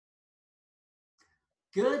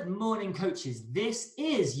Good morning, coaches. This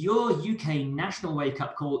is your UK National Wake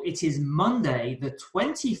Up Call. It is Monday, the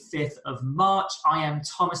 25th of March. I am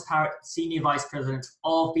Thomas Parrott, Senior Vice President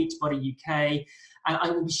of Beachbody UK, and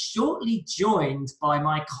I will be shortly joined by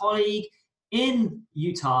my colleague in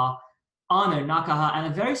Utah, Arno Nakaha, and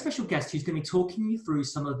a very special guest who's going to be talking you through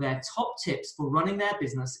some of their top tips for running their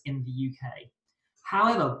business in the UK.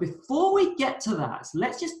 However, before we get to that,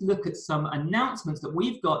 let's just look at some announcements that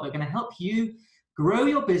we've got that are going to help you grow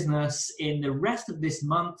your business in the rest of this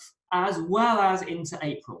month as well as into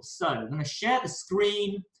April. So I'm going to share the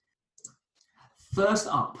screen. First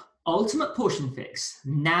up, Ultimate Portion Fix.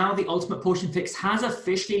 Now the Ultimate Portion Fix has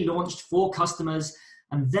officially launched for customers,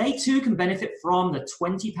 and they too can benefit from the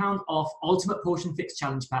 £20 off Ultimate Portion Fix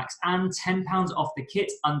challenge packs and £10 off the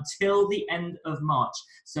kit until the end of March.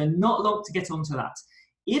 So not long to get onto that.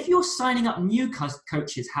 If you're signing up new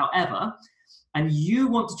coaches, however, and you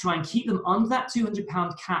want to try and keep them under that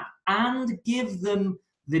 £200 cap and give them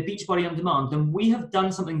the Beachbody On Demand, then we have done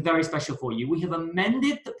something very special for you. We have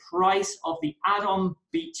amended the price of the add-on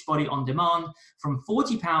Beachbody On Demand from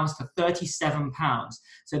 £40 to £37.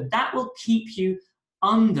 So that will keep you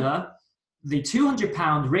under the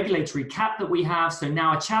 £200 regulatory cap that we have. So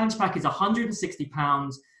now a challenge pack is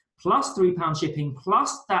 £160 plus £3 shipping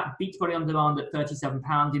plus that Beachbody On Demand at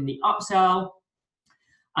 £37 in the upsell.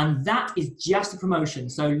 And that is just a promotion.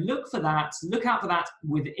 So look out for that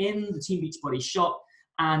within the Team Beachbody shop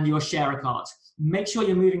and your sharer cart. Make sure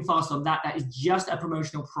you're moving fast on that. That is just a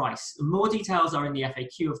promotional price. More details are in the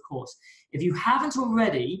FAQ, of course. If you haven't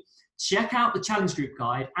already, check out the challenge group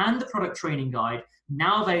guide and the product training guide,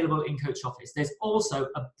 now available in Coach Office. There's also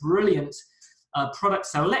a brilliant product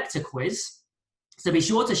selector quiz. So be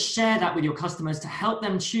sure to share that with your customers to help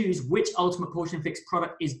them choose which Ultimate Portion Fix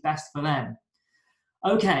product is best for them.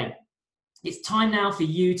 Okay, it's time now for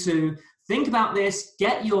you to think about this,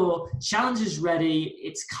 get your challenges ready.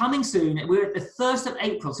 It's coming soon. We're at the 1st of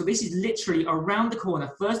April, so this is literally around the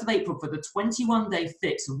corner, 1st of April for the 21-day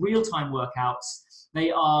fix real-time workouts. They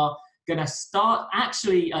are going to start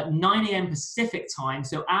actually at 9 a.m. Pacific time,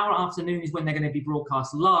 so our afternoon is when they're going to be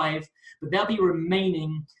broadcast live, but they'll be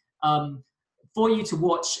remaining for you to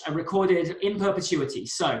watch recorded in perpetuity.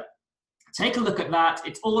 So take a look at that.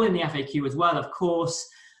 It's all in the FAQ as well, of course.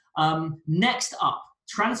 Next up,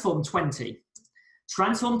 Transform 20.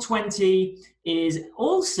 Transform 20 is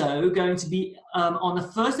also going to be on the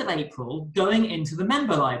 1st of April going into the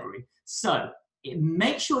member library. So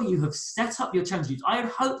make sure you have set up your challenge groups. I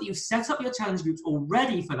hope that you've set up your challenge groups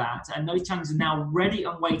already for that, and those challenges are now ready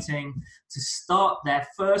and waiting to start their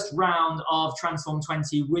first round of Transform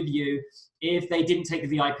 20 with you if they didn't take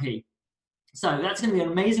the VIP. So that's going to be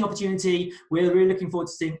an amazing opportunity. We're really looking forward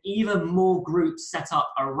to seeing even more groups set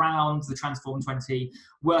up around the Transform 20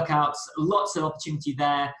 workouts. Lots of opportunity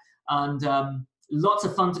there and lots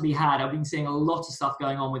of fun to be had. I've been seeing a lot of stuff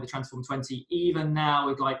going on with the Transform 20, even now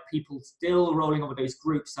with like people still rolling on with those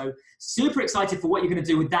groups. So super excited for what you're going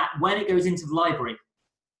to do with that when it goes into the library.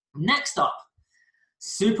 Next up,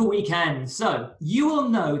 Super Weekend. So you all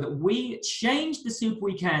know that we changed the Super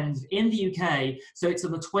Weekend in the UK. So it's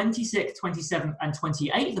on the 26th, 27th and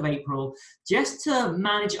 28th of April, just to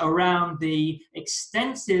manage around the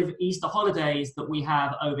extensive Easter holidays that we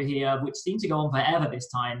have over here, which seem to go on forever this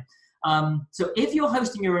time. So if you're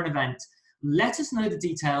hosting your own event, let us know the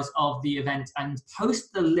details of the event and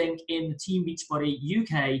post the link in the Team Beachbody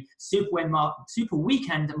UK Super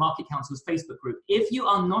Weekend Market Council's Facebook group. If you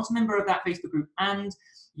are not a member of that Facebook group and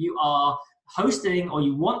you are hosting or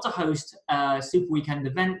you want to host a Super Weekend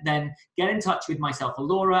event, then get in touch with myself or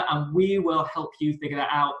Laura and we will help you figure that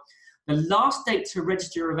out. The last date to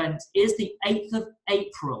register your event is the 8th of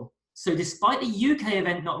April. So despite the UK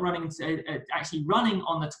event not running, actually running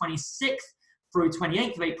on the 26th, through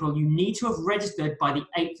 28th of April, you need to have registered by the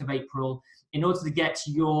 8th of April in order to get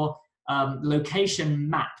your location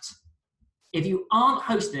mapped. If you aren't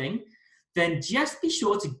hosting, then just be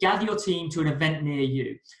sure to gather your team to an event near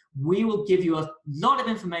you. We will give you a lot of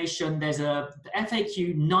information. There's a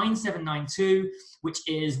FAQ 9792, which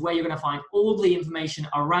is where you're going to find all the information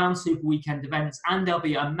around Super Weekend events, and there'll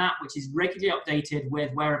be a map which is regularly updated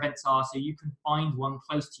with where events are so you can find one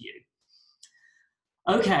close to you.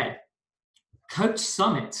 Okay. Coach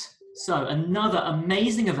Summit. So another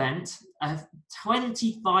amazing event.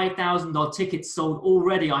 $25,000 tickets sold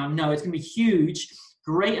already. I know it's going to be huge.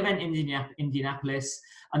 Great event in Indianapolis.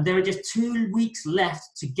 And there are just 2 weeks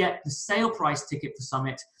left to get the sale price ticket for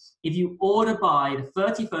Summit. If you order by the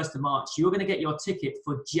 31st of March, you're going to get your ticket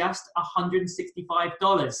for just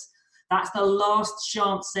 $165. That's the last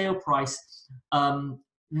chance sale price.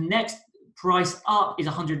 Next price up is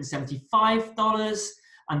 $175.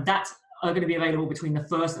 and that's are going to be available between the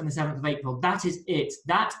 1st and the 7th of April. That is it.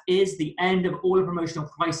 That is the end of all the promotional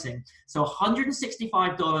pricing. So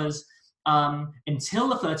 $165 until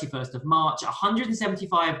the 31st of March,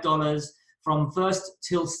 $175 from 1st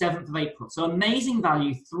till 7th of April. So amazing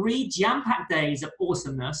value, 3 jam-packed days of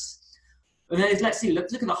awesomeness. And then let's see,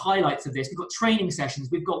 let's look at the highlights of this. We've got training sessions,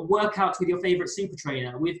 we've got workouts with your favorite super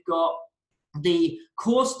trainer, we've got the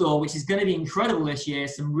core store, which is going to be incredible this year.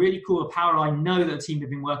 Some really cool apparel I know that the team have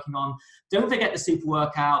been working on. Don't forget the super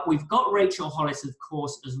workout. We've got Rachel Hollis, of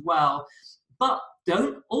course, as well. But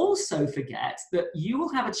don't also forget that you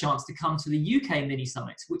will have a chance to come to the UK Mini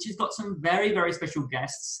Summit, which has got some very, very special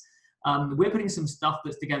guests. We're putting some stuff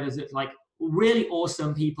that's together that's like really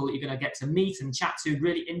awesome people that you're going to get to meet and chat to,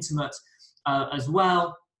 really intimate as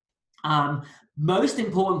well. Most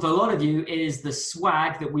important for a lot of you is the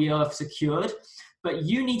swag that we have secured, but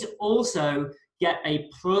you need to also get a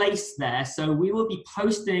place there. So we will be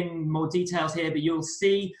posting more details here, but you'll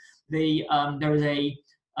see there is a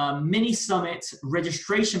mini summit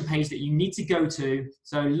registration page that you need to go to.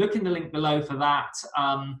 So look in the link below for that.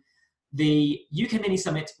 The UK Mini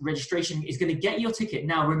Summit registration is going to get your ticket.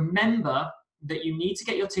 Now remember that you need to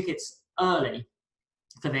get your tickets early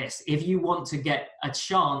for this if you want to get a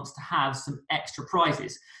chance to have some extra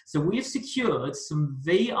prizes. So we've secured some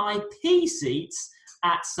VIP seats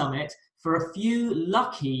at Summit for a few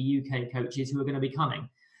lucky UK coaches who are going to be coming.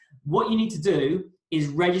 What you need to do is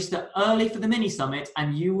register early for the mini summit,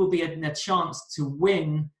 and you will be in a chance to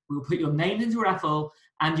win. We will put your name into a raffle,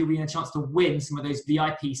 and you'll be in a chance to win some of those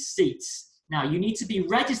VIP seats. Now, you need to be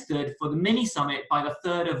registered for the mini summit by the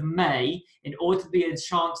 3rd of May in order to be a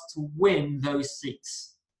chance to win those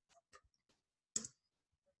seats.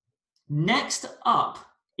 Next up,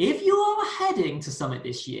 if you are heading to Summit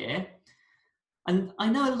this year, and I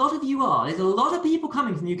know a lot of you are, there's a lot of people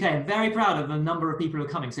coming from the UK. I'm very proud of the number of people who are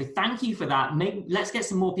coming. So thank you for that. Let's get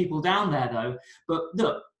some more people down there though. But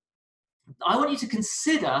look, I want you to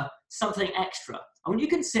consider something extra. I want you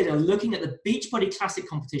to consider looking at the Beachbody Classic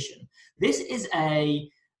competition. This is a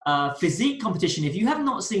physique competition. If you have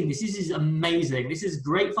not seen this, this is amazing. This is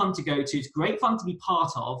great fun to go to. It's great fun to be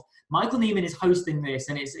part of. Michael Neiman is hosting this,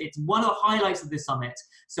 and it's one of the highlights of this summit.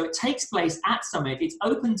 So it takes place at Summit. It's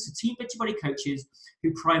open to Team Beachbody coaches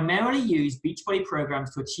who primarily use Beachbody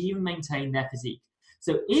programs to achieve and maintain their physique.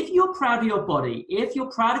 So if you're proud of your body, if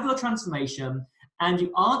you're proud of your transformation, and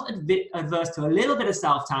you aren't adverse to a little bit of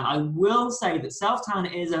self-tan, I will say that self-tan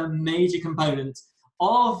is a major component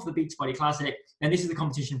of the Beachbody Classic, then this is the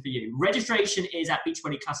competition for you. Registration is at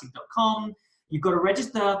beachbodyclassic.com. You've got to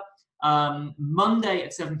register Monday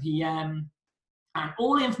at 7 p.m. And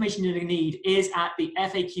all the information you need is at the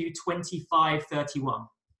FAQ 2531.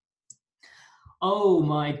 Oh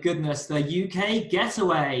my goodness, the UK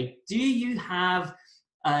getaway. Do you have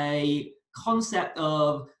a concept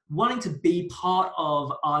of wanting to be part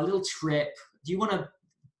of our little trip? Do you want to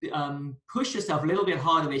push yourself a little bit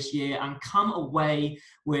harder this year and come away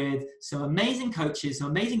with some amazing coaches, some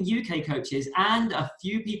amazing UK coaches, and a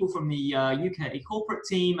few people from the UK corporate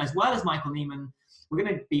team, as well as Michael Neiman? We're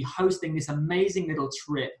going to be hosting this amazing little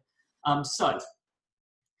trip. So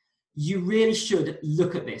you really should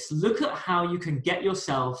look at this. Look at how you can get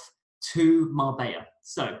yourself to Marbella.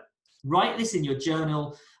 So write this in your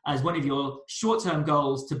journal as one of your short-term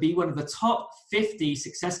goals, to be one of the top 50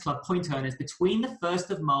 Success Club point earners between the 1st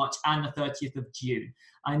of March and the 30th of June.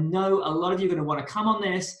 I know a lot of you are going to want to come on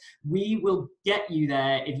this. We will get you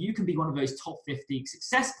there if you can be one of those top 50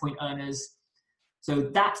 success point earners. So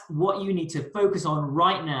that's what you need to focus on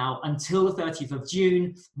right now until the 30th of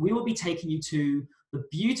June. We will be taking you to the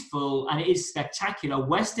beautiful, and it is spectacular,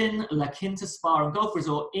 Westin La Quinta Spa and Golf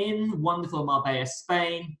Resort in wonderful Marbella,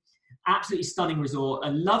 Spain. Absolutely stunning resort, a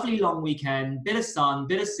lovely long weekend, bit of sun,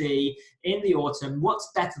 bit of sea in the autumn. What's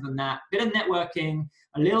better than that? Bit of networking,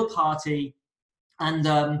 a little party. And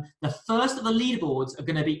the first of the leaderboards are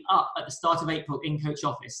going to be up at the start of April in Coach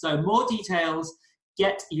Office. So more details,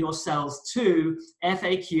 get yourselves to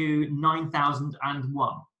FAQ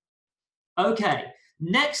 9001. Okay,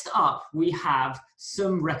 next up, we have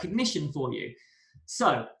some recognition for you.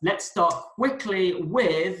 So let's start quickly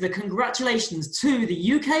with the congratulations to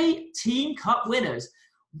the UK Team Cup winners.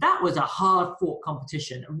 That was a hard-fought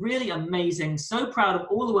competition, really amazing. So proud of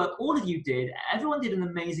all the work all of you did. Everyone did an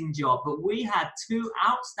amazing job, but we had 2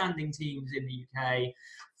 outstanding teams in the UK.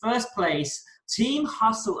 First place, Team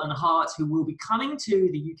Hustle and Heart, who will be coming to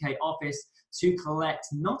the UK office to collect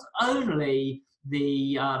not only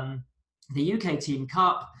the UK Team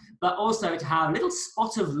Cup, but also to have a little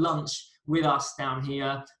spot of lunch with us down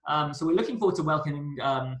here. So we're looking forward to welcoming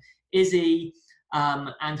Izzy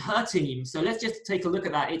and her team. So let's just take a look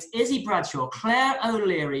at that. It's Izzy Bradshaw, Claire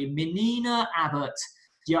O'Leary, Menina Abbott,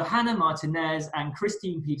 Johanna Martinez, and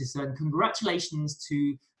Christine Peterson. Congratulations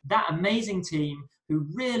to that amazing team who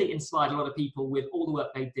really inspired a lot of people with all the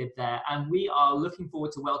work they did there. And we are looking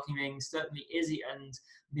forward to welcoming certainly Izzy and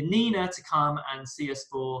Menina to come and see us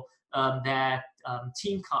for their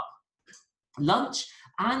Team Cup lunch.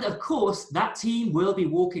 And of course, that team will be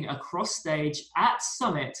walking across stage at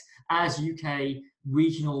Summit as UK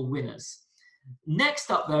regional winners.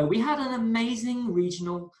 Next up, though, we had an amazing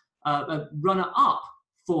regional runner-up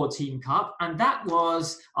for Team Cup, and that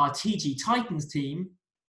was our TG Titans team.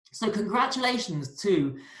 So congratulations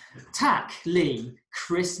to Tak Lee,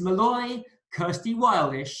 Chris Malloy, Kirsty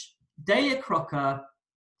Wildish, Daya Crocker,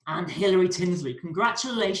 and Hilary Tinsley.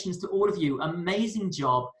 Congratulations to all of you. Amazing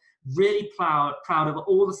job. Really proud of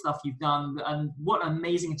all the stuff you've done, and what an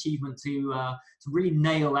amazing achievement to really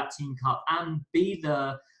nail that Team Cup and be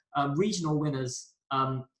the regional winners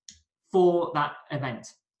for that event.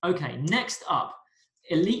 Okay, next up,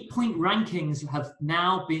 Elite Point rankings have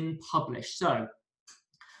now been published. So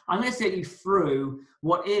I'm going to take you through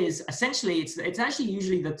what is essentially, it's actually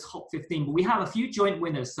usually the top 15, but we have a few joint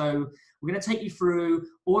winners. So we're going to take you through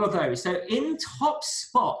all of those. So in top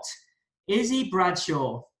spot, Izzy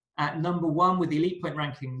Bradshaw at #1 with the Elite Point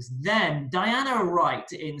rankings. Then Diana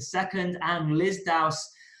Wright in second, and Liz Dowse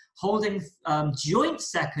holding joint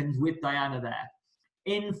second with Diana there.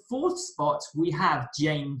 In fourth spot, we have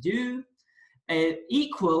Jane Dew,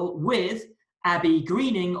 equal with Abby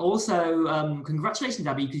Greening. Also, congratulations,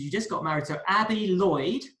 Abby, because you just got married to Abby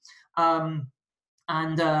Lloyd. Then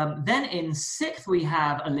in sixth, we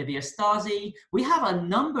have Olivia Stasi. We have a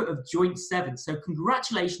number of joint sevenths. So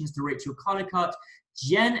congratulations to Rachel Collicott,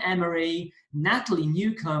 Jen Emery, Natalie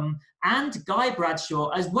Newcomb, and Guy Bradshaw,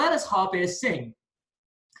 as well as Harbir Singh.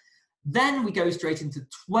 Then we go straight into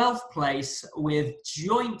 12th place with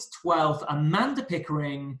joint 12th, Amanda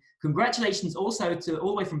Pickering. Congratulations also to,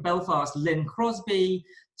 all the way from Belfast, Lynn Crosby,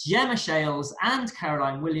 Gemma Shales, and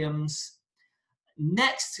Caroline Williams.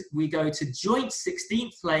 Next, we go to joint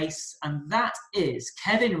 16th place, and that is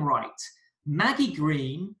Kevin Wright, Maggie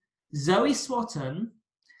Green, Zoe Swatton,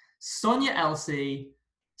 Sonia Elsey,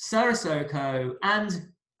 Sarah Soko, and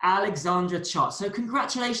Alexandra Chott. So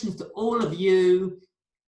congratulations to all of you.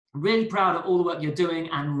 Really proud of all the work you're doing,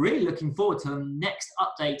 and really looking forward to the next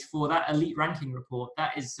update for that elite ranking report.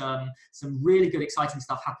 That is some really good, exciting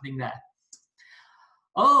stuff happening there.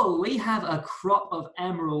 Oh, we have a crop of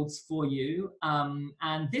emeralds for you,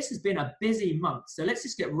 and this has been a busy month, so let's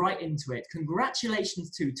just get right into it.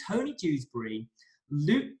 Congratulations to Tony Dewsbury,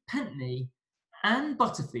 Luke Pentney, Anne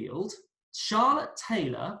Butterfield, Charlotte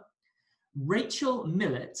Taylor, Rachel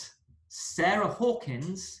Millett, Sarah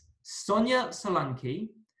Hawkins, Sonia Solanki,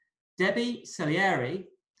 Debbie Salieri,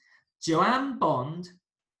 Joanne Bond,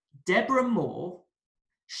 Deborah Moore,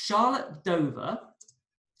 Charlotte Dover,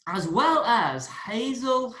 as well as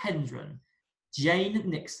Hazel Hendren, Jane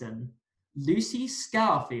Nixon, Lucy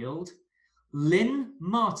Scourfield, Lynn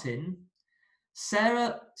Martin,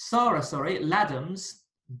 Sarah Laddams,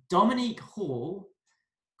 Dominique Hall,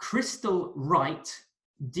 Crystal Wright,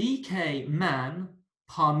 DK Mann,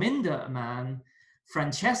 Parminder Mann,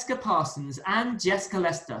 Francesca Parsons, and Jessica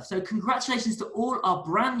Lester. So congratulations to all our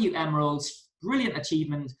brand new emeralds. Brilliant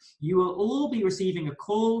achievement. You will all be receiving a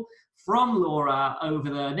call from Laura over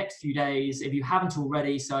the next few days if you haven't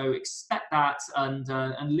already. So expect that and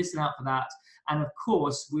listen out for that. And of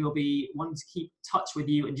course, we'll be wanting to keep touch with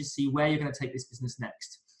you and just see where you're going to take this business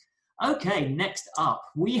next. Okay, next up,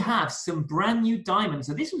 we have some brand new diamonds.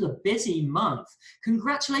 So this was a busy month.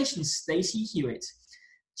 Congratulations, Stacey Hewitt,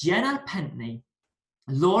 Jenna Pentney,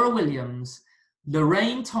 Laura Williams,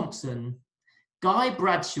 Lorraine Thompson, Guy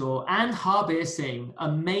Bradshaw, and Harbir Singh.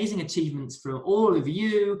 Amazing achievements from all of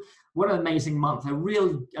you. What an amazing month. A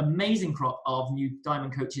real amazing crop of new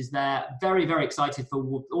diamond coaches there. Very, very excited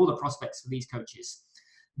for all the prospects for these coaches.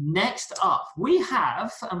 Next up, we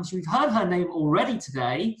have, we've heard her name already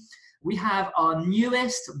today, we have our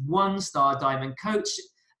newest one-star diamond coach,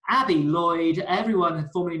 Abby Lloyd. Everyone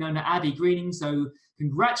formerly known as Abby Greening. So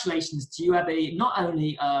congratulations to you, Abby. Not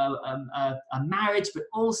only a marriage, but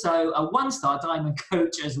also a one-star diamond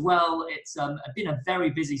coach as well. It's been a very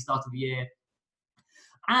busy start of the year.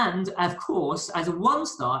 And of course, as a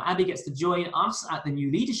one-star, Abby gets to join us at the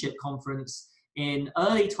New Leadership Conference in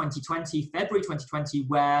early 2020, February 2020,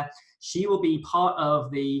 where she will be part of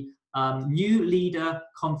the New Leader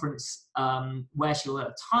Conference, where she'll have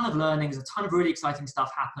a ton of learnings, a ton of really exciting stuff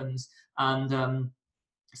happens. And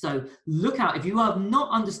So look out, if you have not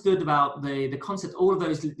understood about the concept, all of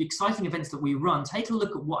those exciting events that we run, take a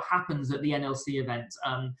look at what happens at the NLC event.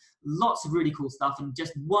 Lots of really cool stuff, and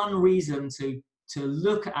just one reason to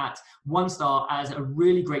look at One Star as a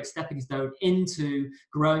really great stepping stone into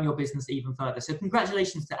growing your business even further. So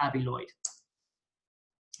congratulations to Abby Lloyd.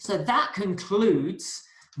 So that concludes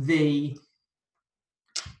the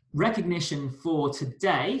recognition for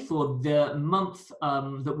today, for the month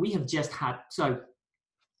that we have just had. So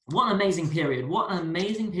what an amazing period. What an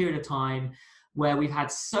amazing period of time where we've had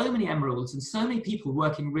so many emeralds and so many people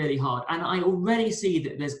working really hard. And I already see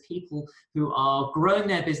that there's people who are growing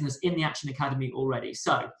their business in the Action Academy already.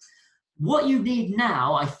 So what you need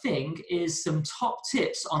now, I think, is some top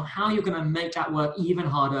tips on how you're going to make that work even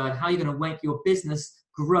harder and how you're going to make your business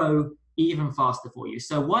grow even faster for you.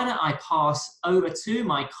 So why don't I pass over to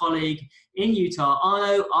my colleague in Utah,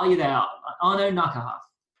 Arno. Are you there? Arno Nakaha.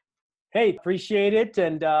 Hey, appreciate it.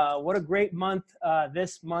 And what a great month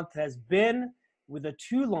this month has been, with the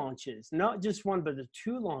 2 launches, not just one, but the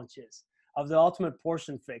 2 launches of the Ultimate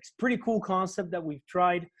Portion Fix. Pretty cool concept that we've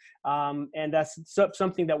tried. And that's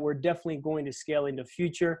something that we're definitely going to scale in the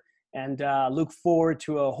future, and look forward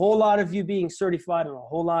to a whole lot of you being certified and a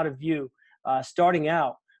whole lot of you starting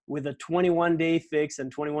out with a 21-day fix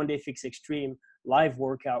and 21-day fix extreme live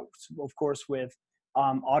workouts, of course, with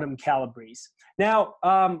Autumn Calabrese. Now,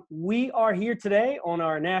 we are here today on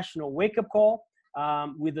our national wake-up call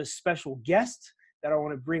with a special guest that I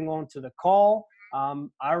want to bring on to the call.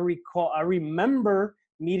 I remember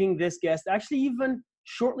meeting this guest actually even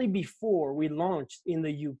shortly before we launched in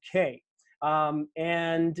the UK.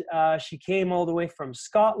 And she came all the way from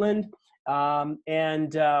Scotland,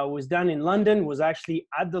 and was down in London, was actually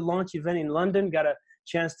at the launch event in London, got a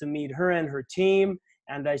chance to meet her and her team.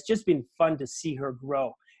 And it's just been fun to see her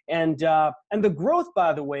grow. And the growth,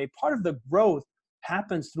 by the way, part of the growth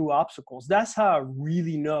happens through obstacles. That's how I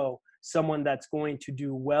really know someone that's going to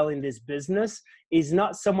do well in this business is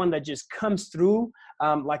not someone that just comes through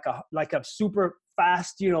like a super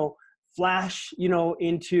fast, flash,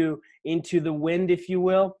 into the wind, if you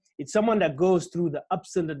will. It's someone that goes through the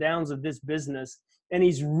ups and the downs of this business, and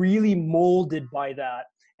he's really molded by that.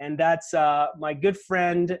 And that's my good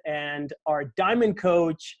friend and our diamond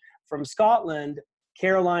coach from Scotland,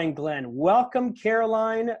 Caroline Glenn. Welcome,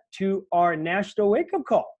 Caroline, to our National Wake Up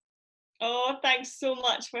Call. Oh, thanks so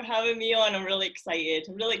much for having me on. I'm really excited.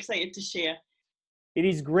 I'm really excited to share. It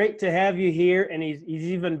is great to have you here, and it's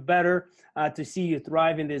even better to see you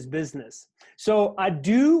thrive in this business. So I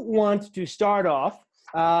do want to start off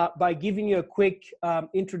by giving you a quick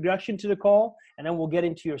introduction to the call, and then we'll get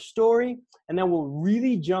into your story, and then we'll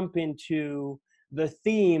really jump into the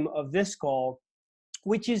theme of this call,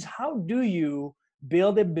 which is how do you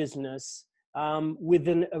build a business with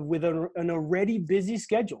an already busy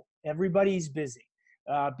schedule. Everybody's busy,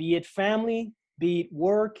 be it family, be it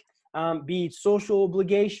work, be it social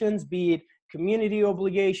obligations, be it community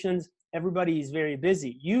obligations. Everybody is very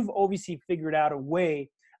busy. You've obviously figured out a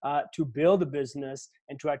way to build a business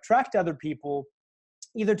and to attract other people,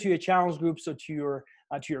 either to your challenge groups or to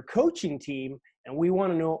your coaching team. And we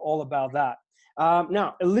want to know all about that.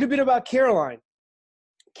 Now, a little bit about Caroline.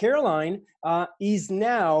 Caroline is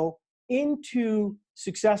now into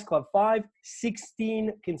Success Club 5,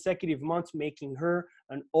 16 consecutive months, making her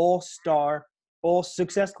an all-star,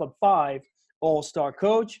 Success Club 5 all-star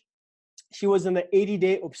coach. She was in the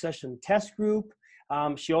 80-day obsession test group.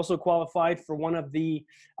 She also qualified for one of the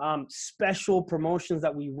special promotions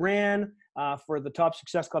that we ran for the top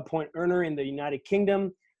Success Club point earner in the United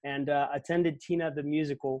Kingdom, and attended Tina the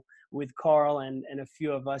Musical with Carl and a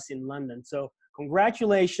few of us in London. So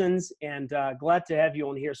congratulations, and glad to have you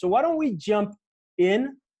on here. So why don't we jump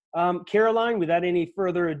in, Caroline, without any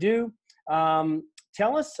further ado.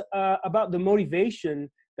 Tell us about the motivation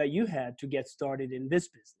that you had to get started in this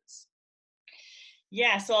business.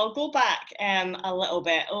 Yeah, so I'll go back a little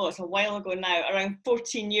bit. Oh, it's a while ago now, around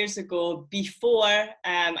 14 years ago, before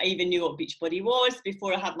I even knew what Beachbody was,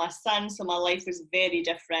 before I had my son. So my life was very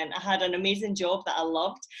different. I had an amazing job that I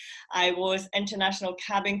loved. I was international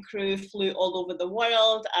cabin crew, flew all over the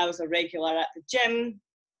world. I was a regular at the gym.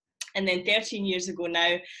 And then 13 years ago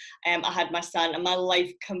now, I had my son, and my life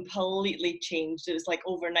completely changed. It was like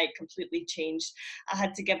overnight, completely changed. I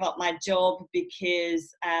had to give up my job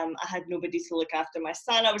because I had nobody to look after my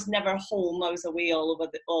son. I was never home. I was away all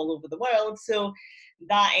over the world. So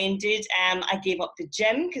that ended. I gave up the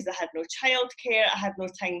gym because I had no childcare. I had no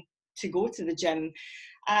time to go to the gym.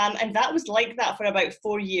 And that was like that for about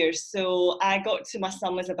 4 years. So I got to my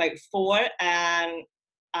son was about 4, and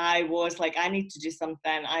I was like, I need to do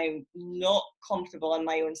something. I'm not comfortable in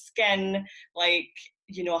my own skin. Like,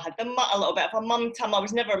 you know, I had a little bit of a mum tum. I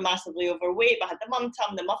was never massively overweight, but I had the mum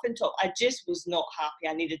tum, the muffin top. I just was not happy.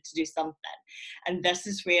 I needed to do something. And this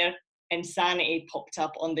is where Insanity popped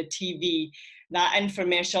up on the TV. That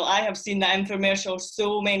infomercial, I have seen that infomercial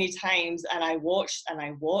so many times, and I watched and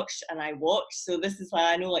I watched and I watched. So this is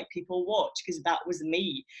why I know like people watch, because that was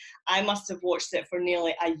me. I must have watched it for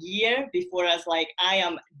nearly a year before I was like,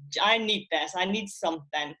 I need this, I need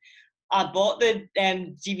something. I bought the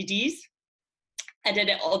DVDs. I did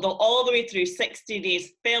it all the way through 60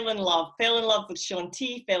 days, fell in love with Shaun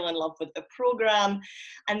T, fell in love with the program.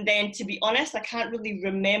 And then, to be honest, I can't really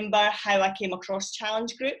remember how I came across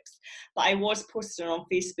challenge groups, but I was posting on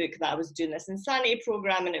Facebook that I was doing this Insanity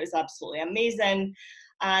program, and it was absolutely amazing.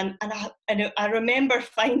 And I remember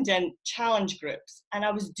finding challenge groups, and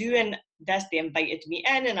I was doing this. They invited me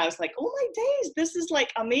in, and I was like, oh my days, this is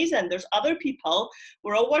like amazing. There's other people.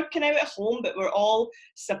 We're all working out at home, but we're all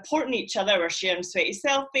supporting each other. We're sharing sweaty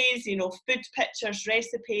selfies, you know, food pictures,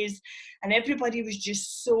 recipes, and everybody was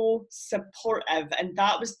just so supportive. And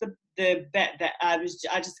that was the bit that I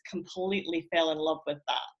just completely fell in love with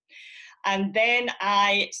that. And then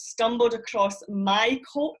I stumbled across my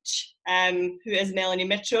coach, who is Melanie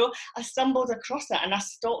Mitchell. I stumbled across her and I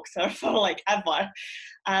stalked her for like ever.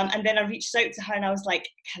 And then I reached out to her and I was like,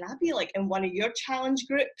 can I be like in one of your challenge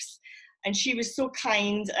groups? And she was so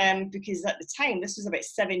kind, because at the time, this was about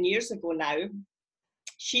 7 years ago now,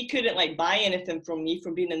 she couldn't like buy anything from me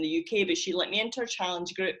from being in the UK, but she let me into her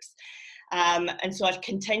challenge groups. And so I've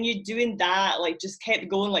continued doing that, like just kept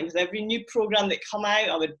going, like with every new program that come out,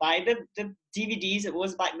 I would buy the DVDs, it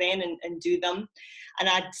was back then, and do them. And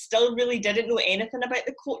I still really didn't know anything about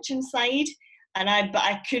the coaching side. But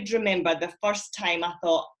I could remember the first time I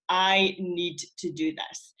thought, I need to do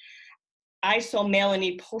this. I saw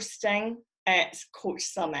Melanie posting at Coach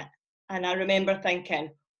Summit, and I remember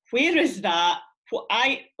thinking, where is that?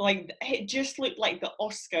 It just looked like the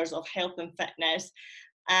Oscars of health and fitness.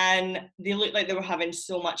 And they looked like they were having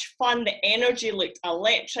so much fun. The energy looked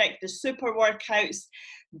electric, the super workouts,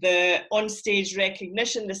 the on-stage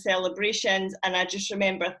recognition, the celebrations. And I just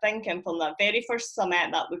remember thinking from that very first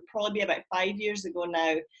summit, that would probably be about 5 years ago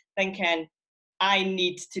now, thinking, I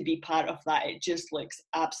need to be part of that. It just looks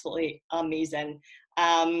absolutely amazing.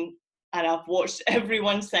 And I've watched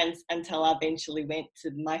everyone since until I eventually went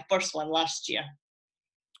to my first one last year.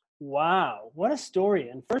 Wow, what a story.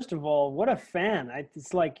 And first of all, what a fan.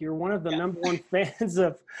 It's like you're one of the number one fans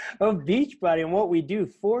of Beachbody and what we do,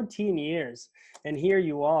 14 years. And here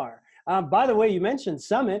you are. By the way, you mentioned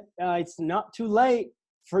Summit. It's not too late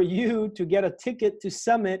for you to get a ticket to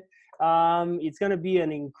Summit. It's going to be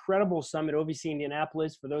an incredible summit, OVC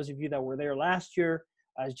Indianapolis. For those of you that were there last year,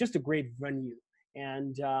 it's just a great venue.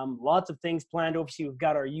 And lots of things planned. Obviously, we've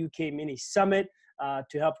got our UK mini summit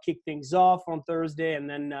to help kick things off on Thursday. And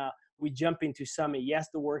then we jump into Summit. Yes,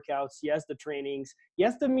 the workouts. Yes, the trainings.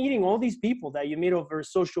 Yes, the meeting all these people that you meet over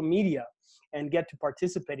social media and get to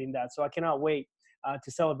participate in that. So I cannot wait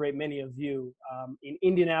to celebrate many of you in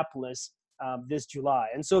Indianapolis this July.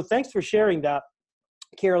 And so thanks for sharing that,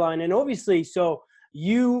 Caroline. And obviously, so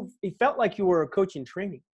it felt like you were a coach in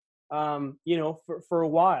training, for a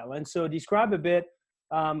while. And so describe a bit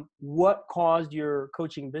what caused your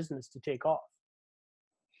coaching business to take off.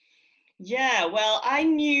 Yeah, well, I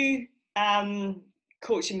knew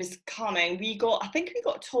coaching was coming. I think we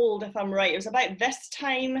got told, if I'm right, it was about this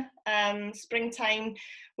time, springtime,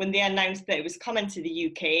 when they announced that it was coming to the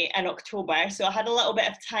UK in October. So I had a little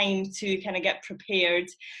bit of time to kind of get prepared.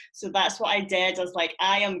 So that's what I did. I was like,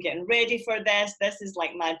 I am getting ready for this. This is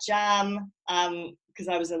like my jam. Because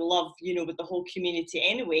I was in love, with the whole community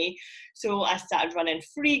anyway. So I started running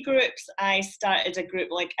free groups. I started a group,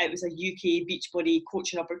 like it was a UK Beachbody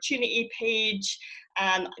coaching opportunity page,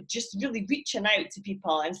 just really reaching out to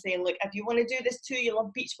people and saying, look, if you want to do this too, you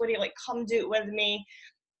love Beachbody, like come do it with me.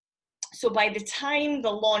 So by the time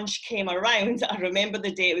the launch came around, I remember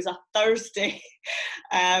the day, it was a Thursday.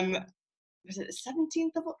 Was it the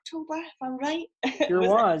 17th of October, if I'm right? Sure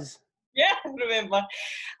was. Yeah, I remember.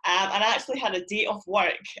 And I actually had a day off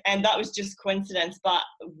work, and that was just coincidence, but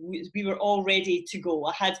we were all ready to go.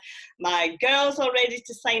 I had my girls all ready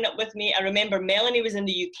to sign up with me. I remember Melanie was in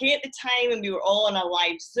the UK at the time, and we were all on a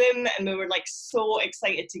live Zoom, and we were like so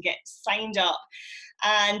excited to get signed up.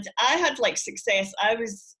 And I had like success. I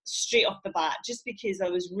was straight off the bat just because I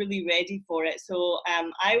was really ready for it. So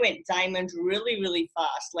I went diamond really, really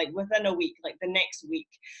fast, like within a week, like the next week,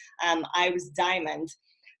 I was diamond.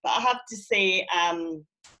 But I have to say,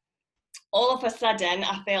 all of a sudden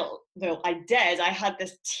I felt, well, I had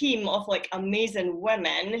this team of like amazing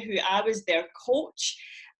women who I was their coach.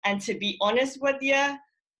 And to be honest with you,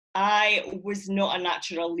 I was not a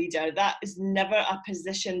natural leader. That is never a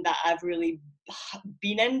position that I've really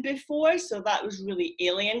been in before. So that was really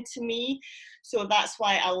alien to me. So that's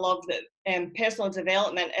why I love that personal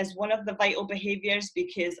development is one of the vital behaviors,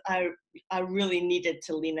 because I really needed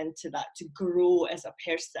to lean into that to grow as a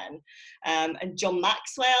person. And John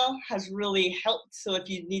Maxwell has really helped. So if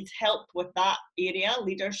you need help with that area,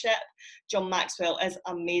 leadership, John Maxwell is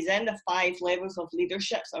amazing. The 5 Levels of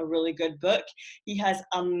Leadership is a really good book. He has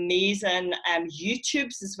amazing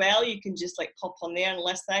YouTubes as well. You can just like pop on there and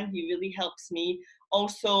listen. He really helps me.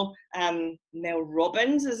 Also, Mel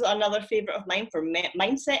Robbins is another favorite of mine for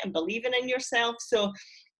mindset and believing in yourself. So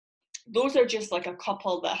those are just like a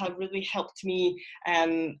couple that have really helped me.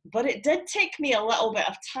 But it did take me a little bit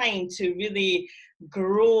of time to really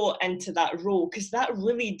grow into that role, because that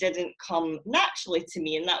really didn't come naturally to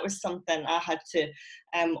me. And that was something I had to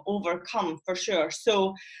overcome for sure.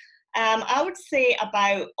 So I would say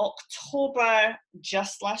about October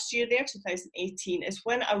just last year there, 2018, is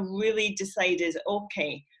when I really decided,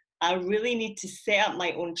 okay, I really need to set up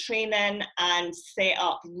my own training and set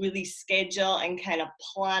up, really schedule and kind of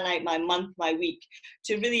plan out my month, my week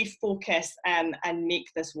to really focus and make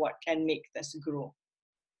this work and make this grow.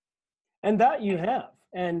 And that you have.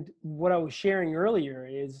 And what I was sharing earlier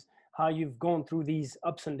is how you've gone through these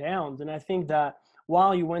ups and downs. And I think that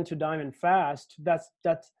while you went to Diamond Fast, that's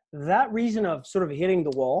that reason of sort of hitting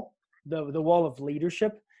the wall, the wall of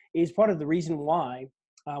leadership, is part of the reason why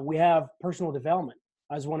we have personal development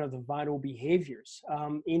as one of the vital behaviors.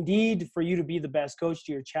 Indeed, for you to be the best coach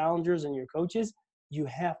to your challengers and your coaches, you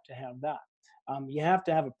have to have that. You have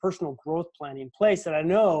to have a personal growth plan in place. And I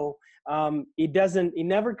know it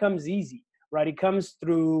never comes easy, right? It comes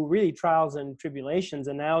through really trials and tribulations.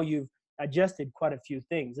 And now you've adjusted quite a few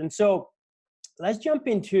things. And so let's jump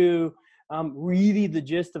into really the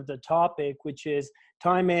gist of the topic, which is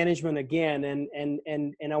time management again.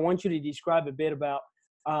 And I want you to describe a bit about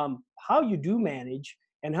how you do manage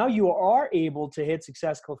and how you are able to hit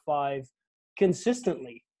Success Club 5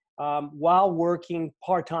 consistently while working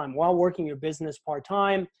part-time, while working your business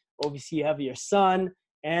part-time. Obviously, you have your son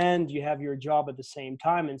and you have your job at the same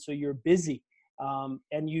time. And so you're busy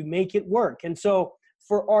and you make it work. And so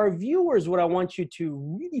for our viewers, what I want you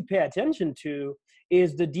to really pay attention to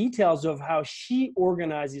is the details of how she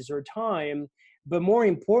organizes her time, but more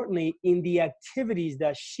importantly, in the activities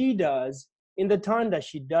that she does in the time that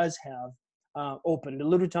she does have open, the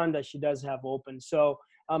little time that she does have open. So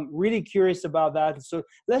I'm really curious about that. So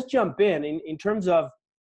let's jump in terms of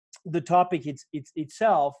the topic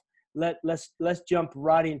itself. Let's jump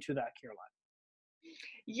right into that, Caroline.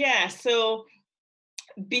 Yeah, so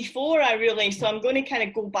before so I'm going to kind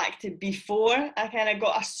of go back to before I kind of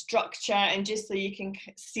got a structure, and just so you can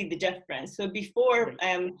see the difference. So before,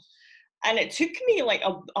 and it took me like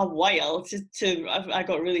a while I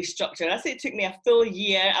got really structured. I say it took me a full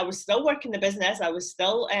year. I was still working the business. I was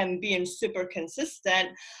still being super consistent,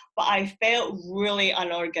 but I felt really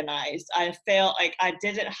unorganized. I felt like I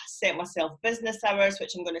didn't set myself business hours,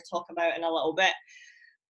 which I'm going to talk about in a little bit.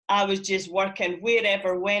 I was just working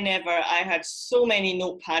wherever, whenever. I had so many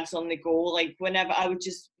notepads on the go. Like whenever I would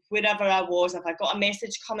just, wherever I was, if I got a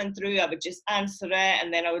message coming through, I would just answer it,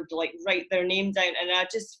 and then I would like write their name down, and I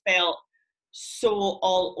just felt so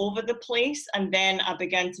all over the place. And then I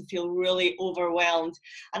began to feel really overwhelmed.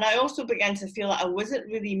 And I also began to feel that I wasn't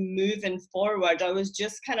really moving forward. I was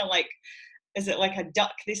just kind of like, is it like a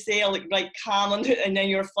duck, they say, like calm under, and then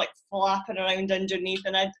you're like flapping around underneath.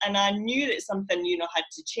 And I knew that something, had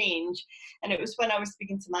to change. And it was when I was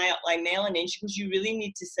speaking to my upline, Melanie, and she goes, you really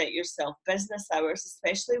need to set yourself business hours,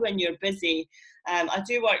 especially when you're busy. I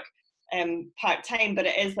do work part-time, but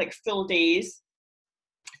it is like full days,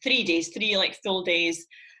 3 like full days.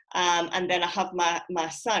 And then I have my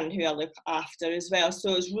son who I look after as well.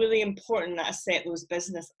 So it's really important that I set those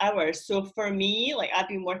business hours. So for me, like I've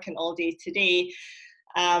been working all day today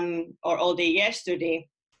or all day yesterday.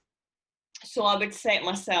 So I would set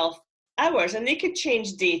myself hours, and they could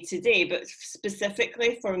change day to day, but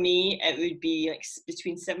specifically for me, it would be like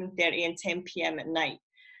between 7:30 and 10 p.m. at night.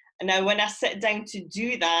 And now when I sit down to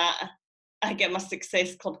do that, I get my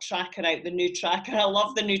Success Club tracker out, the new tracker. I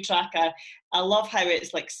love the new tracker. I love how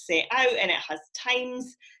it's like set out and it has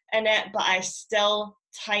times in it, but I still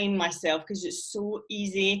time myself because it's so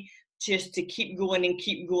easy just to keep going and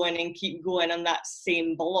keep going and keep going on that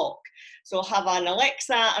same block. So I'll have an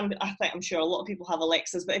Alexa, and I'm sure a lot of people have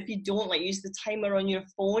Alexas, but if you don't, like use the timer on your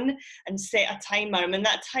phone and set a timer. And when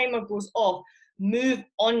that timer goes off, move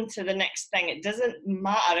on to the next thing. It doesn't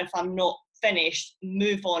matter if I'm not finished,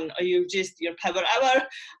 move on, or your power hour,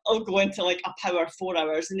 I'll go into like a power 4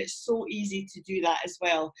 hours. And it's so easy to do that as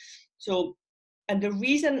well. So, and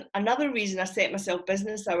another reason I set myself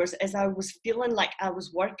business hours is I was feeling like I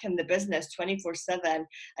was working the business 24/7,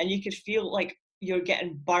 and you could feel like you're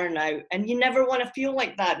getting burnout, and you never want to feel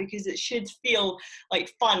like that, because it should feel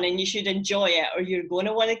like fun and you should enjoy it, or you're going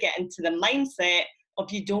to want to get into the mindset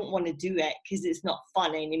of you don't want to do it because it's not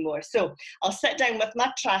fun anymore. So I'll sit down with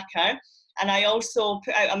my tracker, and I also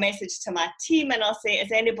put out a message to my team, and I'll say,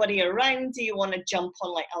 is anybody around? Do you want to jump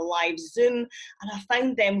on like a live Zoom? And I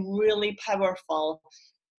found them really powerful.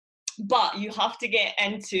 But you have to get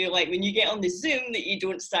into, like, when you get on the Zoom, that you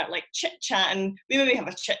don't start like chit-chatting. We maybe have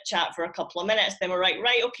a chit-chat for a couple of minutes, then we're like,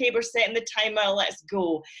 right, okay, we're setting the timer, let's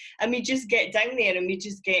go. And we just get down there and we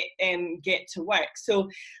just get to work. So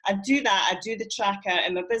I do that. I do the tracker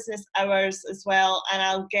in my business hours as well, and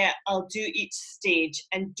I'll do each stage,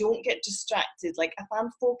 and don't get distracted. Like, if I'm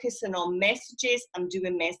focusing on messages, I'm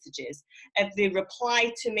doing messages. If they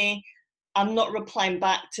reply to me, I'm not replying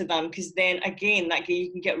back to them, because then again, that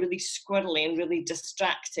you can get really squirrely and really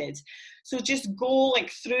distracted. So just go like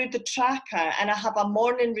through the tracker, and I have a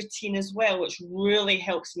morning routine as well, which really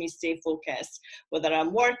helps me stay focused. Whether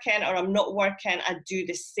I'm working or I'm not working, I do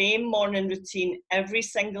the same morning routine every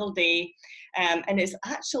single day. And it's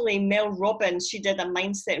actually Mel Robbins. She did a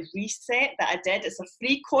mindset reset that I did. It's a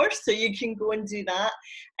free course, so you can go and do that.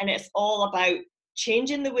 And it's all about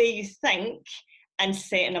changing the way you think and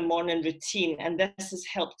setting a morning routine. And this has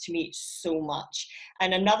helped me so much.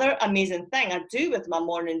 And another amazing thing I do with my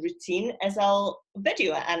morning routine is I'll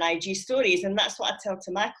video it on IG stories. And that's what I tell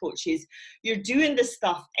to my coaches. You're doing this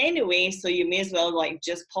stuff anyway, so you may as well like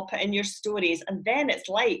just pop it in your stories. And then it's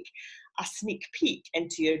like a sneak peek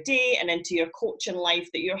into your day and into your coaching life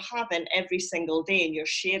that you're having every single day, and you're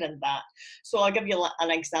sharing that. So I'll give you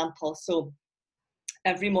an example. So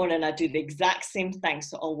every morning I do the exact same thing.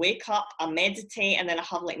 So I'll wake up, I'll meditate, and then I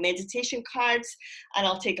have like meditation cards, and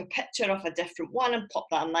I'll take a picture of a different one and pop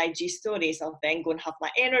that on my IG stories. I'll then go and have my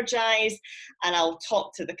energize, and I'll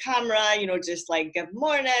talk to the camera, you know, just like, good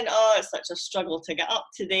morning, oh, it's such a struggle to get up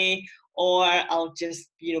today. Or I'll just,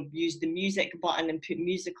 you know, use the music button and put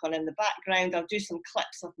music on in the background. I'll do some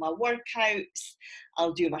clips of my workouts.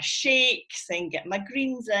 I'll do my shakes and get my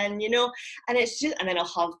greens in, you know. And it's just, and then I'll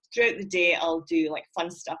have, throughout the day, I'll do like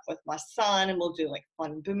fun stuff with my son, and we'll do like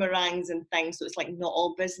fun boomerangs and things. So it's like not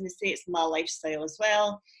all businessy, it's my lifestyle as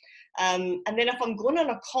well. And then if I'm going on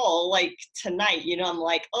a call like tonight, you know, I'm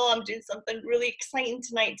like, oh, I'm doing something really exciting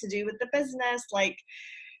tonight to do with the business, like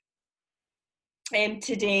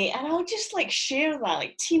today, and I'll just like share that,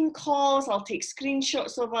 like team calls, I'll take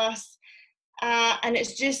screenshots of us, and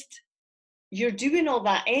it's just, you're doing all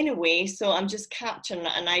that anyway, so I'm just capturing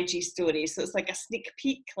an IG story, so it's like a sneak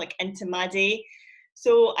peek like into my day.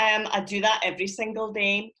 So I do that every single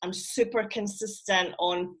day. I'm super consistent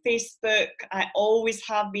on Facebook. I always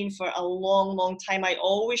have been for a long, long time. I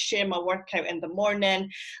always share my workout in the morning.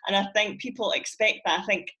 And I think people expect that. I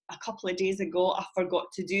think a couple of days ago, I forgot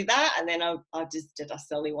to do that. And then I just did a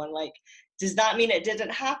silly one like, does that mean it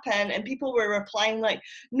didn't happen? And people were replying like,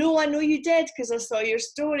 no, I know you did because I saw your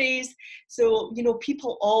stories. So, you know,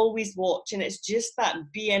 people always watch, and it's just that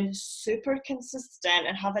being super consistent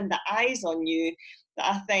and having the eyes on you that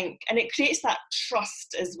I think, and it creates that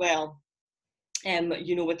trust as well,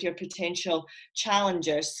 you know, with your potential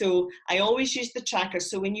challengers. So I always use the tracker.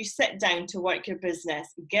 So when you sit down to work your business,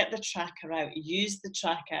 get the tracker out, use the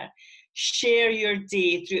tracker, share your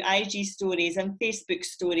day through IG stories and Facebook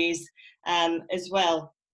stories as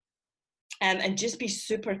well. And just be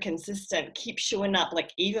super consistent, keep showing up,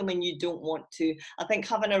 like even when you don't want to. I think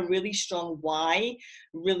having a really strong why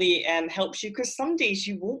really helps you, because some days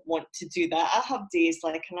you won't want to do that. I have days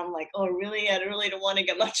like, and I'm like, oh really, I really don't want to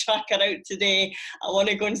get my tracker out today. I want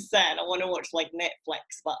to go and sit and I want to watch like Netflix.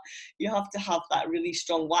 But you have to have that really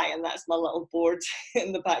strong why, and that's my little board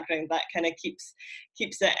in the background that kind of keeps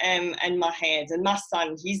it in my head. And my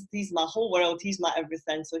son, he's my whole world, he's my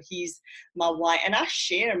everything, so he's my why. And I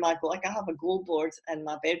share my goal, like I have a goal board in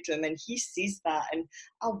my bedroom, and he sees that, and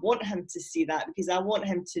I want him to see that, because I want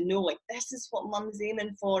him to know, like, this is what mum's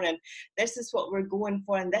aiming for, and this is what we're going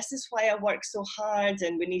for, and this is why I work so hard.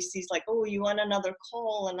 And when he sees like, oh, you want another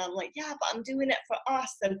call, and I'm like, yeah, but I'm doing it for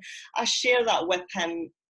us, and I share that with him.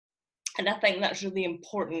 And I think that's really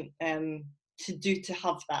important to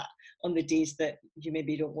have that on the days that you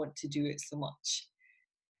maybe don't want to do it so much.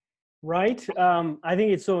 Right. I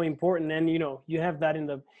think it's so important. And, you know, you have that in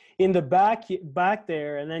the back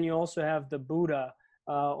there. And then you also have the Buddha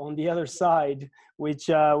on the other side, which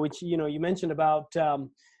you mentioned about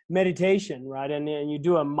meditation, right? And you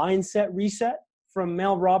do a mindset reset from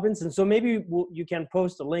Mel Robbins. And so maybe you can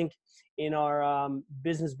post a link in our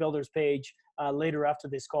Business Builders page later after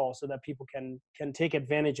this call so that people can take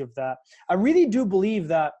advantage of that. I really do believe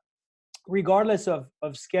that regardless of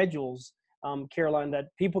schedules, Caroline, that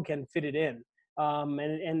people can fit it in.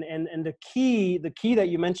 And the key that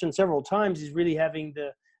you mentioned several times is really having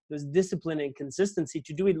this discipline and consistency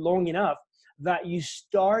to do it long enough that you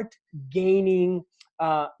start gaining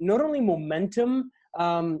not only momentum,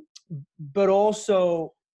 but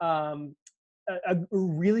also a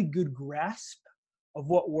really good grasp of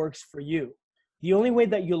what works for you. The only way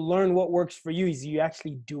that you learn what works for you is you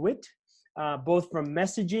actually do it, both from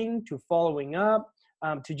messaging to following up,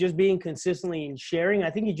 to just being consistently in sharing. I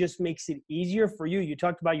think it just makes it easier for you. You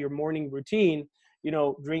talked about your morning routine,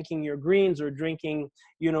 drinking your greens or drinking,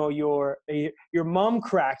 your mom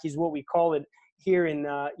crack is what we call it here in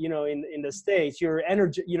the States. You're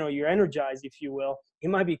energized, if you will. It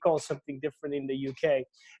might be called something different in the UK,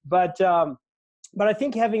 but I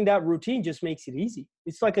think having that routine just makes it easy.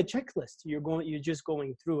 It's like a checklist. You're just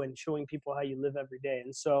going through and showing people how you live every day.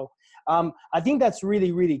 And so I think that's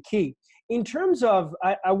really, really key. In terms of,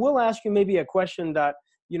 I will ask you maybe a question that,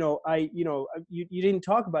 you didn't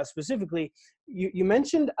talk about specifically. You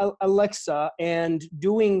mentioned Alexa and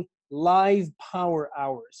doing live power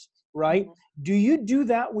hours, right? Mm-hmm. Do you do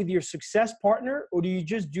that with your success partner, or do you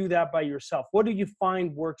just do that by yourself? What do you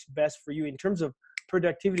find works best for you in terms of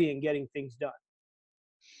productivity and getting things done?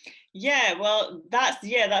 Yeah, well, that's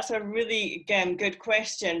a really good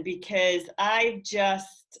question, because I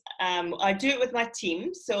do it with my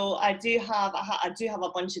team. So I do have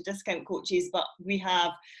a bunch of discount coaches, but we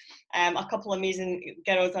have a couple of amazing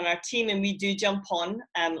girls on our team, and we do jump on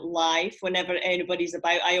live whenever anybody's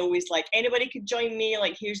about. I always anybody could join me,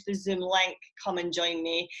 here's the Zoom link, come and join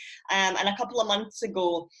me. And a couple of months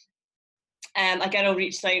ago, a girl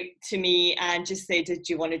reached out to me and just said, "Did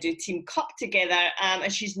you want to do Team Cup together?"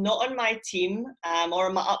 And she's not on my team or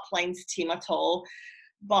my uplines team at all.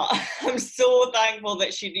 But I'm so thankful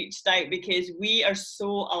that she reached out, because we are so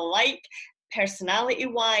alike,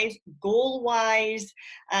 personality-wise, goal-wise,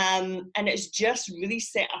 and it's just really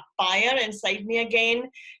set a fire inside me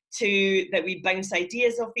again, that we bounce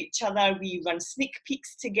ideas off each other, we run sneak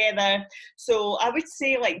peeks together. So I would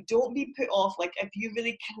say, don't be put off. If you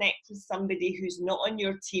really connect with somebody who's not on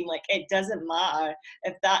your team, it doesn't matter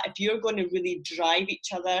if you're going to really drive each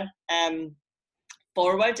other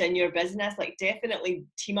forward in your business, definitely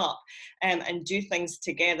team up and do things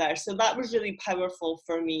together. So that was really powerful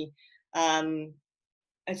for me.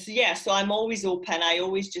 So I'm always open. I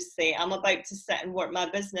always just say, I'm about to sit and work my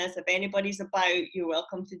business. If anybody's about, you're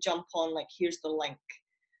welcome to jump on. Here's the link.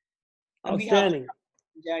 And outstanding.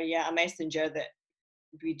 We have a messenger that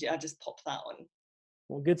I just pop that on.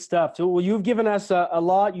 Well, good stuff. So, you've given us a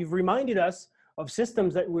lot. You've reminded us of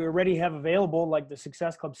systems that we already have available, like the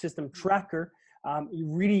Success Club System Tracker. It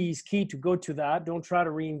really is key to go to that. Don't try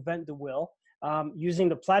to reinvent the wheel. Using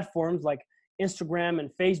the platforms like Instagram and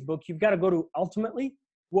Facebook, you've got to go to ultimately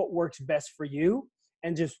what works best for you,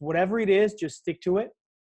 and just whatever it is, just stick to it.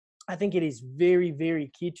 I think it is very, very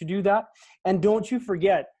key to do that. And don't you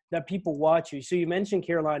forget that people watch you. So you mentioned,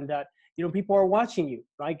 Caroline, that people are watching you.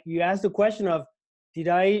 You asked the question of, did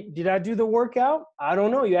I do the workout? I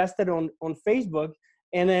don't know. You asked it on Facebook,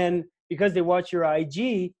 and then because they watch your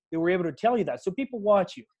IG, they were able to tell you that. So people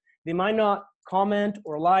watch you. They might not comment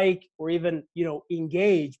or or even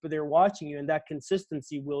engage, but they're watching you, and that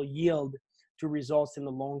consistency will yield to results in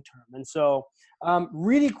the long term. And so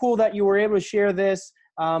really cool that you were able to share this.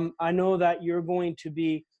 I know that you're going to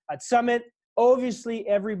be at Summit. Obviously,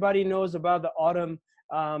 everybody knows about the Autumn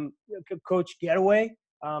Coach Getaway.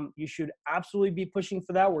 You should absolutely be pushing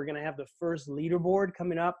for that. We're going to have the first leaderboard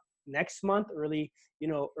coming up next month, early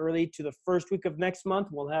to the first week of next month.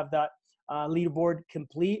 We'll have that leaderboard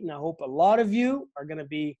complete, and I hope a lot of you are going to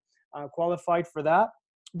be qualified for that.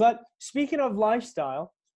 But speaking of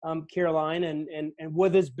lifestyle, Caroline, and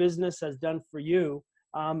what this business has done for you,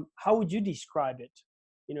 how would you describe it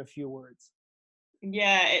in a few words?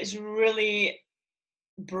 Yeah, it's really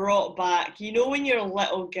brought back, when you're a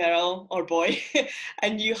little girl or boy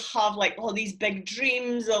and you have all these big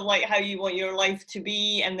dreams of how you want your life to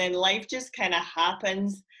be, and then life just kind of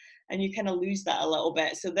happens and you kind of lose that a little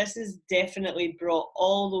bit. So this has definitely brought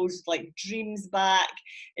all those dreams back.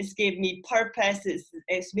 It's gave me purpose.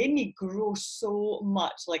 It's made me grow so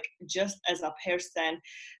much, just as a person,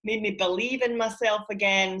 made me believe in myself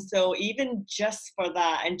again. So even just for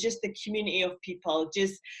that, and just the community of people,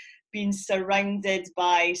 just been surrounded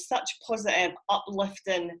by such positive,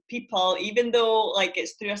 uplifting people, even though like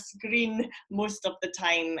it's through a screen most of the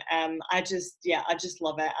time. I just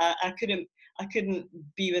love it. I couldn't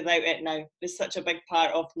be without it now. It's such a big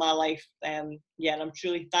part of my life. And I'm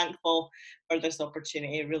truly thankful for this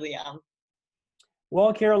opportunity. I really am.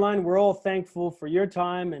 Well, Caroline, we're all thankful for your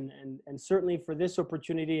time and certainly for this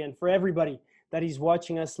opportunity, and for everybody that is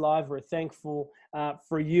watching us live. We're thankful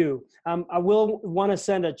for you. I will want to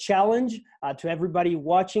send a challenge to everybody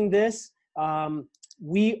watching this.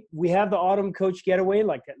 We have the Autumn Coach Getaway,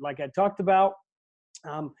 like I talked about.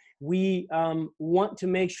 We want to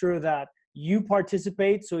make sure that you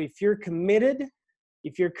participate. So if you're committed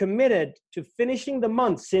to finishing the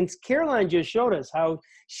month, since Caroline just showed us how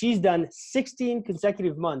she's done 16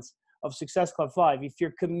 consecutive months of Success Club 5, if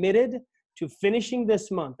you're committed to finishing this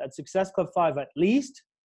month at Success Club 5, at least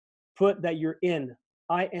put that you're in,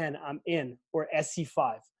 I'm in, or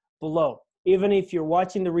SC5 below. Even if you're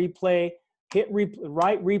watching the replay,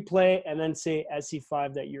 write replay and then say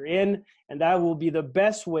SC5 that you're in. And that will be the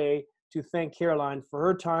best way to thank Caroline for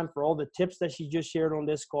her time, for all the tips that she just shared on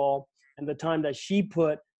this call, and the time that she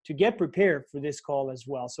put to get prepared for this call as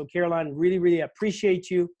well. So Caroline, really, really appreciate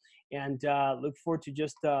you, and look forward to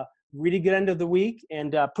just really good end of the week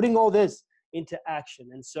and putting all this into action.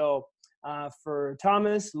 And so for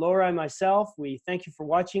Thomas, Laura, and myself, we thank you for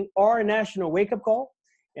watching our National Wake Up Call,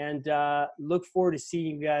 and look forward to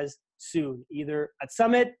seeing you guys soon, either at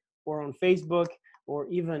Summit or on Facebook or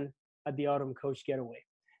even at the Autumn Coach Getaway.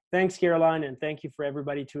 Thanks, Caroline, and thank you for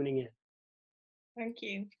everybody tuning in. Thank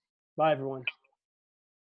you. Bye, everyone.